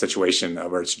and white situation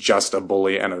where it's just a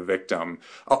bully and a victim.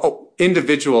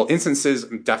 Individual instances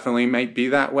definitely might be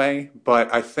that way,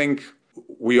 but I think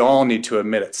we all need to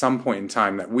admit at some point in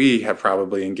time that we have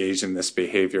probably engaged in this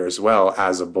behavior as well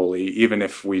as a bully, even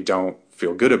if we don't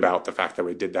feel good about the fact that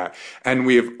we did that. And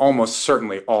we have almost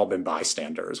certainly all been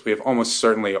bystanders. We have almost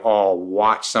certainly all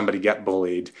watched somebody get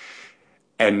bullied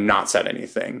and not said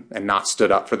anything, and not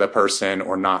stood up for the person,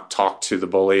 or not talked to the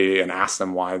bully and asked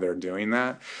them why they're doing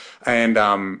that.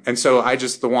 And so I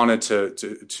just wanted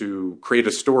to create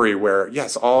a story where,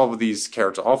 yes, all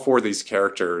four of these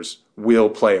characters will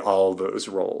play all of those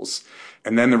roles.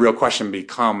 And then the real question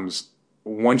becomes,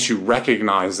 once you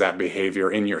recognize that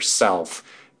behavior in yourself,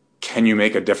 can you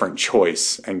make a different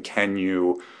choice? And can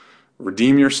you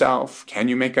redeem yourself? Can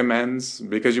you make amends?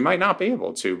 Because you might not be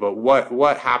able to, but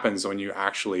what happens when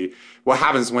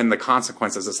the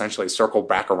consequences essentially circle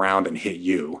back around and hit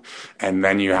you? And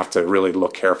then you have to really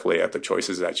look carefully at the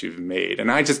choices that you've made.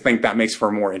 And I just think that makes for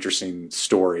a more interesting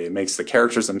story. It makes the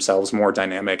characters themselves more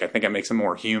dynamic. I think it makes them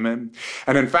more human.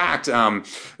 And in fact,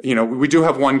 we do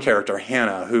have one character,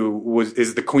 Hannah, who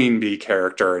is the queen bee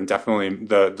character and definitely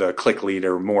the clique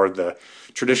leader, more the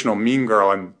traditional mean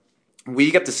girl. And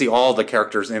we get to see all the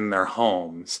characters in their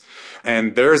homes.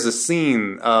 And there's a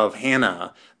scene of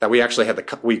Hannah that we actually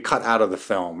we cut out of the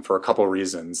film for a couple of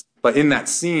reasons. But in that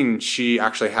scene, she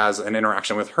actually has an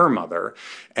interaction with her mother.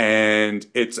 And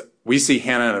we see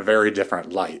Hannah in a very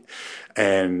different light.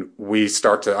 And we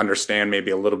start to understand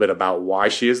maybe a little bit about why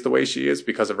she is the way she is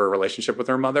because of her relationship with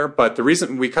her mother. But the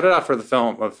reason we cut it out for the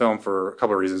film for a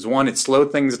couple of reasons. One, it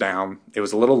slowed things down. It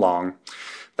was a little long.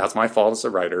 That's my fault as a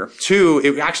writer. Two,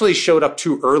 it actually showed up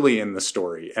too early in the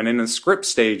story. And in the script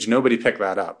stage, nobody picked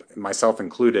that up, myself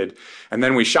included. And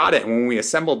then we shot it. And when we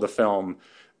assembled the film,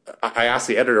 I asked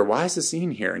the editor, why is this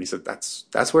scene here? And he said,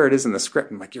 that's where it is in the script.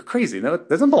 I'm like, you're crazy. No, it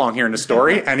doesn't belong here in the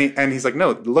story. And he's like,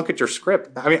 no, look at your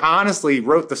script. I mean, I honestly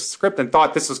wrote the script and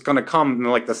thought this was going to come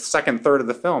in like the second third of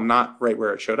the film, not right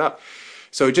where it showed up.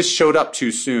 So it just showed up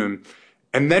too soon.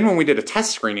 And then when we did a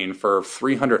test screening for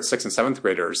 300 6th and 7th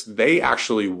graders, they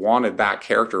actually wanted that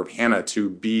character of Hannah to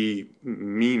be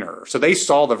meaner. So they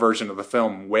saw the version of the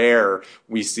film where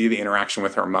we see the interaction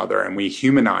with her mother and we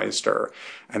humanized her.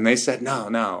 And they said,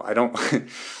 no, I don't,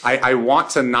 I want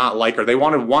to not like her. They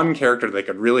wanted one character they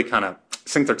could really kind of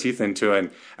sink their teeth into.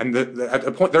 And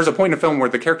there's a point in the film where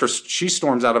the character, she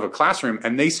storms out of a classroom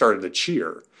and they started to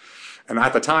cheer. And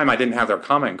at the time, I didn't have their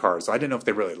comment cards, so I didn't know if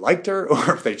they really liked her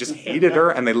or if they just hated her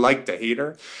and they liked to hate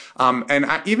her.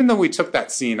 Even though we took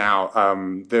that scene out,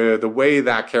 the way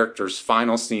that character's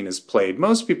final scene is played,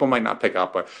 most people might not pick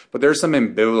up, but there's some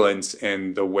ambivalence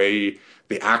in the way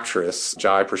the actress,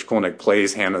 Jai Prishkulnik,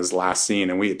 plays Hannah's last scene,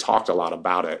 and we had talked a lot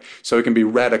about it. So it can be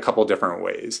read a couple different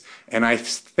ways. And I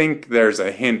think there's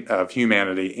a hint of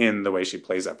humanity in the way she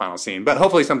plays that final scene. But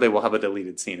hopefully someday we'll have a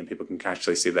deleted scene and people can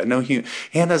actually see that. No,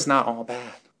 Hannah's not all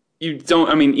bad. You don't,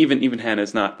 I mean, even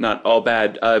Hannah's not all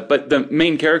bad, but the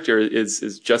main character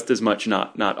is just as much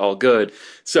not all good.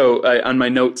 So on my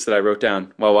notes that I wrote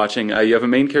down while watching, you have a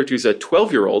main character who's a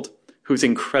 12-year-old who's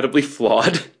incredibly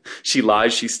flawed. She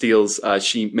lies, she steals,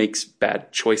 she makes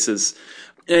bad choices.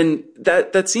 And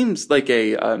that seems like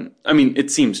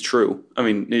it seems true. I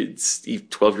mean,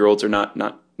 12-year-olds are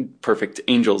not perfect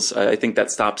angels. I think that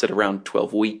stops at around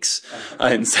 12 weeks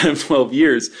instead of 12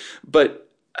 years. But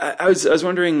I was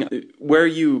wondering when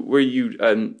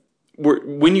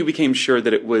you became sure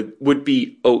that it would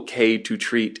be okay to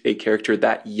treat a character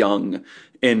that young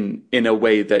in a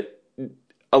way that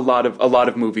a lot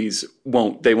of movies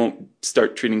won't. They won't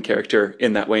start treating character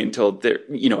in that way until they're,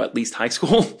 at least high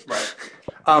school. Right.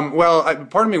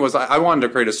 Part of me was I wanted to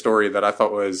create a story that I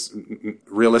thought was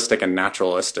realistic and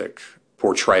naturalistic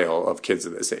portrayal of kids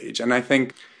of this age. And I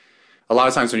think a lot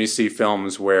of times when you see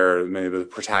films where maybe the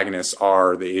protagonists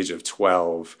are the age of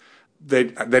 12, they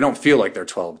don't feel like they're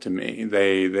 12 to me.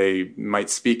 They might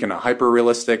speak in a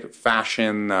hyper-realistic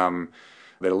fashion.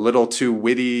 They're a little too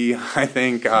witty, I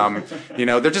think.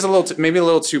 They're just maybe a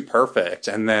little too perfect.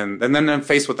 And then they're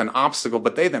faced with an obstacle,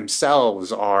 but they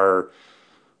themselves are,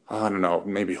 I don't know,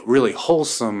 maybe really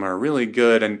wholesome or really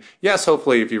good. And yes,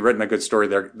 hopefully if you've written a good story,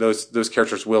 those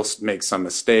characters will make some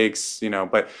mistakes,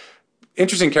 but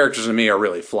interesting characters to me are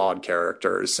really flawed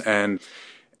characters. And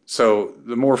so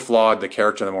the more flawed the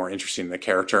character, the more interesting the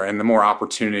character, and the more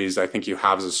opportunities I think you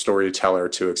have as a storyteller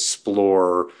to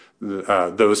explore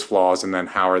those flaws, and then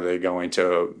how are they going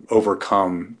to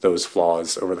overcome those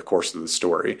flaws over the course of the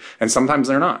story. And sometimes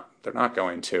they're not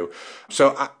going to.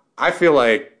 So I feel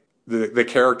like the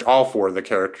character, all four of the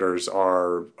characters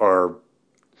are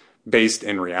based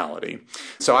in reality.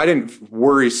 So I didn't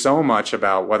worry so much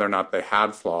about whether or not they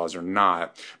had flaws or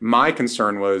not. My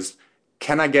concern was,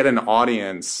 can I get an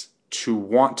audience to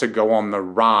want to go on the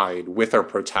ride with our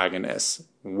protagonist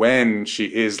when she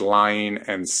is lying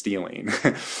and stealing?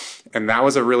 And that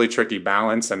was a really tricky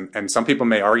balance. And some people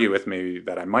may argue with me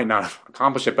that I might not have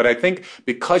accomplished it. But I think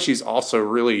because she's also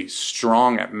really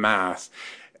strong at math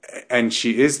and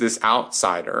she is this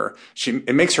outsider,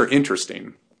 it makes her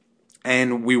interesting.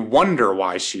 And we wonder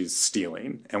why she's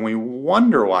stealing, and we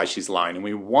wonder why she's lying, and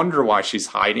we wonder why she's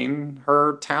hiding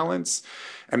her talents.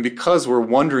 And because we're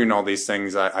wondering all these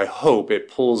things, I hope it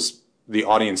pulls the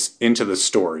audience into the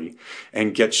story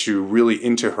and gets you really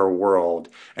into her world.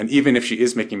 And even if she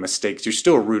is making mistakes, you're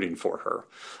still rooting for her.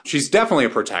 She's definitely a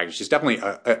protagonist. She's definitely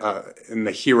in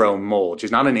the hero mold.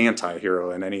 She's not an anti-hero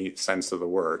in any sense of the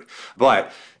word.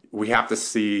 But we have to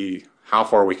see how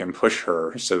far we can push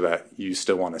her so that you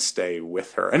still want to stay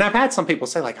with her. And I've had some people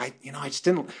say, like, I just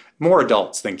didn't, more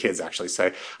adults than kids actually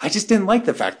say, I just didn't like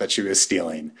the fact that she was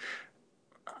stealing.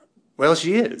 Well,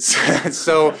 she is.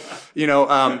 So,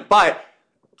 but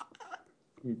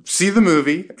see the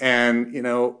movie, and,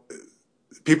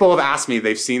 people have asked me,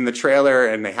 they've seen the trailer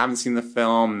and they haven't seen the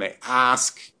film. They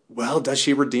ask, well, does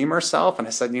she redeem herself? And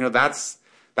I said, that's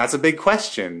a big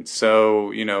question.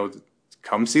 So,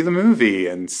 come see the movie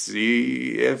and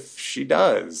see if she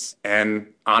does. And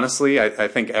honestly, I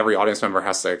think every audience member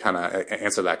has to kind of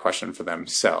answer that question for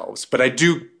themselves. But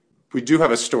we do have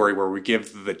a story where we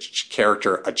give the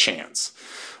character a chance.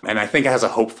 And I think it has a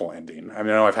hopeful ending. I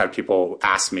know I've had people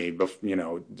ask me,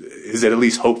 is it at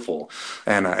least hopeful?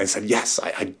 And I said, yes,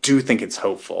 I do think it's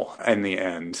hopeful in the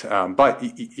end. But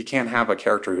you can't have a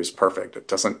character who's perfect. It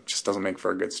just doesn't make for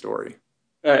a good story.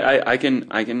 I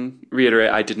can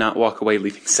reiterate, I did not walk away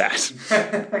leaving sad.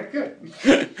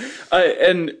 Good.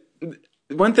 And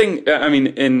one thing,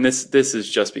 and this is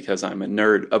just because I'm a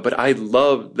nerd, but I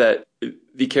love that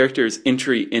the character's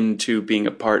entry into being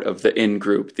a part of the in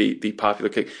group, the popular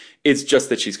kick, it's just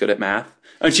that she's good at math.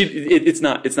 And it's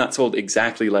not sold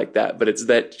exactly like that, but it's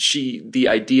that the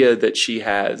idea that she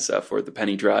has for the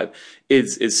penny drive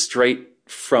is straight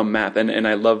from math. And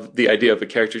I love the idea of a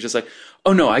character just like,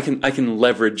 oh no, I can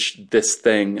leverage this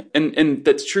thing. And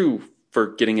that's true for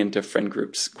getting into friend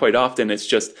groups quite often. It's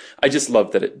just, I just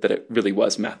love that it really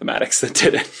was mathematics that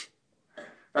did it.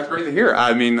 That's great to hear.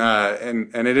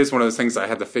 And it is one of those things I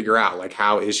had to figure out, like,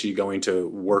 how is she going to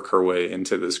work her way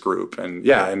into this group? And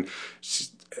she's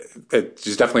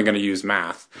definitely going to use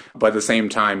math, but at the same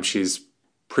time, she's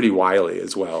pretty wily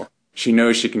as well. She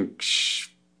knows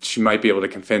she might be able to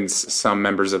convince some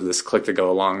members of this clique to go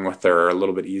along with her a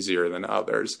little bit easier than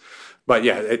others. But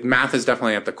math is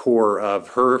definitely at the core of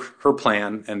her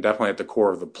plan, and definitely at the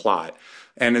core of the plot.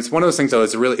 And it's one of those things, though,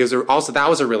 that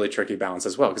was a really tricky balance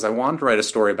as well, because I wanted to write a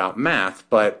story about math,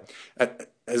 but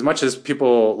as much as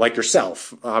people like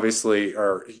yourself obviously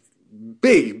are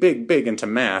big into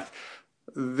math,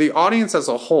 the audience as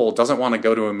a whole doesn't want to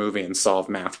go to a movie and solve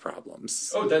math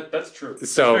problems. Oh, that's true.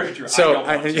 So, that's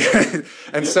very true.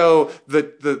 And so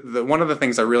the one of the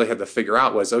things I really had to figure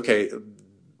out was, okay,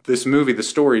 this movie, the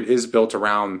story is built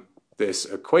around this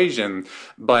equation,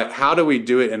 but how do we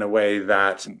do it in a way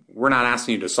that we're not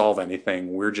asking you to solve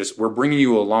anything? We're bringing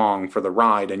you along for the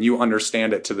ride, and you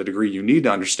understand it to the degree you need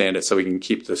to understand it so we can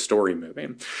keep the story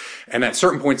moving. And at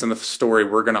certain points in the story,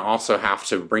 we're going to also have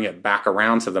to bring it back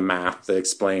around to the math to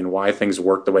explain why things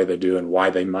work the way they do and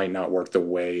why they might not work the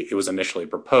way it was initially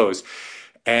proposed.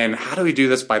 And how do we do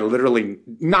this by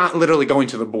not literally going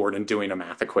to the board and doing a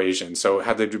math equation? So it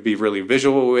had to be really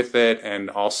visual with it, and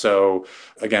also,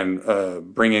 again,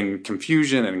 bringing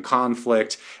confusion and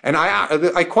conflict. And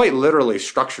I quite literally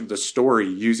structured the story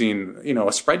using, a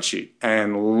spreadsheet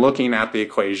and looking at the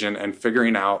equation and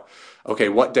figuring out, okay,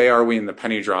 what day are we in the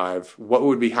penny drive? What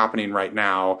would be happening right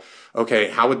now? Okay,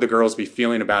 how would the girls be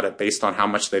feeling about it based on how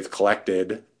much they've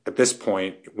collected at this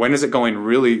point? When is it going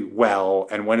really well,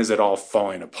 and when is it all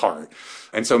falling apart?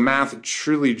 And so math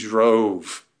truly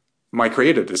drove my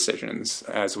creative decisions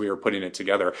as we were putting it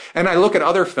together. And I look at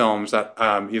other films that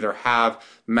either have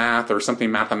math or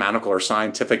something mathematical or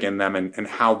scientific in them, and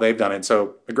how they've done it.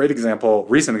 So a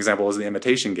recent example is The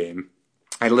Imitation Game.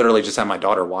 I literally just had my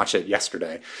daughter watch it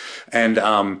yesterday. And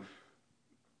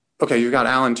okay, you've got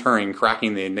Alan Turing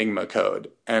cracking the Enigma code.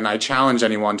 And I challenge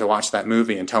anyone to watch that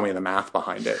movie and tell me the math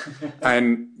behind it.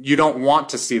 And you don't want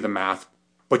to see the math,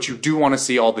 but you do want to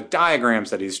see all the diagrams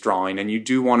that he's drawing. And you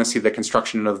do want to see the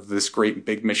construction of this great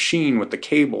big machine with the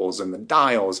cables and the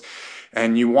dials.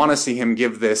 And you want to see him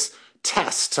give this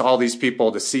test to all these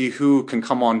people to see who can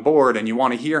come on board, and you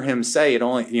want to hear him say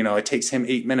it takes him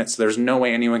 8 minutes. There's no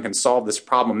way anyone can solve this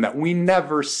problem that we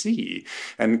never see.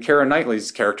 And Keira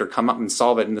Knightley's character come up and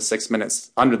solve it in the 6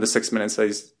 minutes, under the 6 minutes that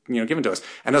he's given to us.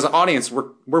 And as an audience,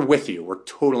 we're with you. We're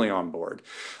totally on board.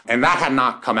 And that had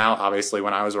not come out, obviously,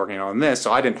 when I was working on this,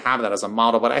 so I didn't have that as a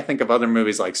model. But I think of other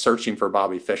movies like Searching for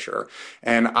Bobby Fischer.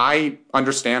 And I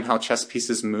understand how chess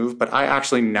pieces move, but I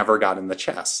actually never got in the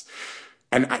chess.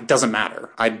 And it doesn't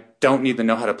matter. I don't need to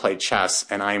know how to play chess,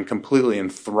 and I am completely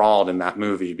enthralled in that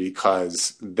movie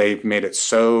because they've made it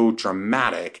so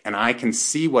dramatic, and I can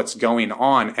see what's going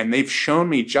on, and they've shown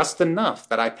me just enough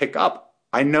that I pick up.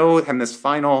 I know in this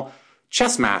final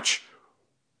chess match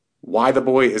why the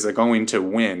boy is going to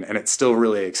win, and it's still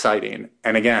really exciting.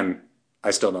 And again,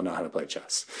 I still don't know how to play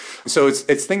chess. So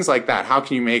it's things like that. How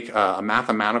can you make a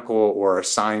mathematical or a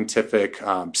scientific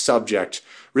subject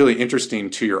really interesting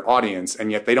to your audience, and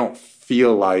yet they don't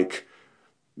feel like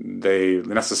they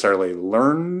necessarily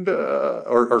learned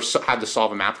or had to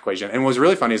solve a math equation? And what was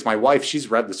really funny is my wife, she's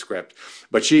read the script,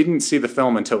 but she didn't see the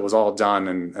film until it was all done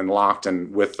and locked,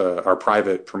 and with our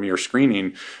private premiere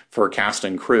screening for cast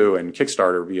and crew and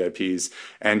Kickstarter VIPs.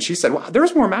 And she said, well,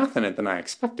 there's more math in it than I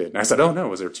expected. And I said, oh no,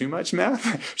 was there too much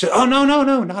math? She said, oh no,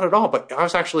 not at all. But I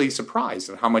was actually surprised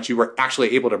at how much you were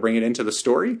actually able to bring it into the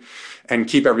story and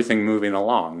keep everything moving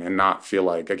along and not feel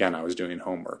like, again, I was doing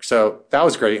homework. So that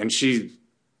was great. And she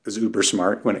is uber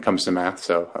smart when it comes to math.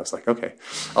 So I was like, okay,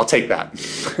 I'll take that.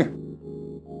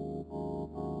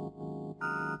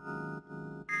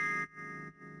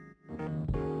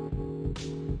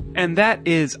 And that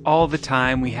is all the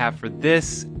time we have for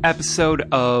this episode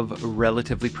of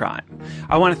Relatively Prime.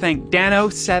 I want to thank Dano,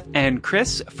 Seth, and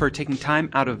Chris for taking time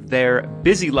out of their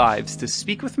busy lives to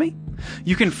speak with me.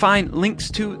 You can find links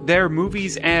to their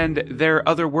movies and their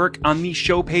other work on the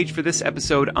show page for this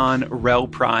episode on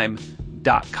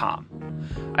relprime.com.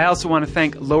 I also want to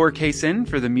thank Lowercase N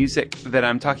for the music that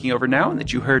I'm talking over now and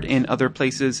that you heard in other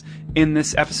places in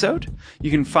this episode.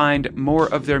 You can find more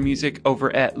of their music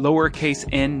over at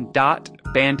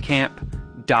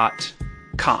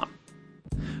lowercasен.bandcamp.com.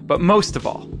 But most of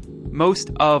all,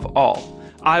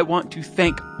 I want to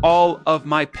thank all of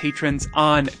my patrons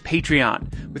on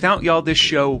Patreon. Without y'all, this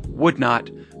show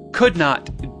could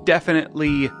not,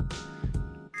 definitely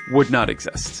would not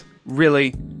exist.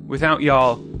 Really, without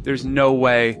y'all, there's no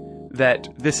way that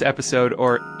this episode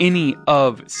or any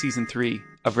of Season 3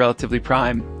 of Relatively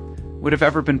Prime would have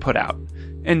ever been put out.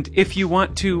 And if you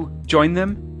want to join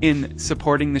them in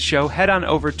supporting the show, head on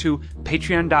over to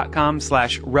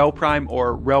patreon.com/relprime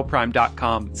or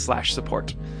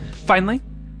relprime.com/support. Finally,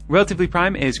 Relatively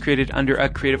Prime is created under a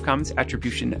Creative Commons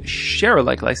Attribution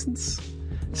Share-alike license.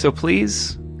 So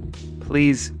please,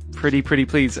 pretty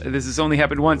please, this has only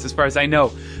happened once as far as I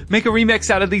know, make a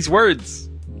remix out of these words.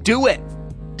 Do it.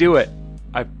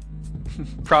 I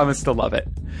promise to love it.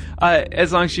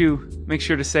 As long as you make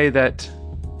sure to say that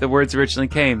the words originally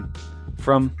came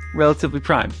from Relatively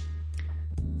Prime.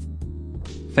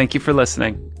 Thank you for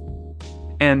listening.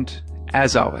 And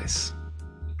as always,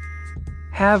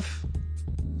 have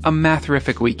a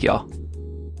mathrific week, y'all.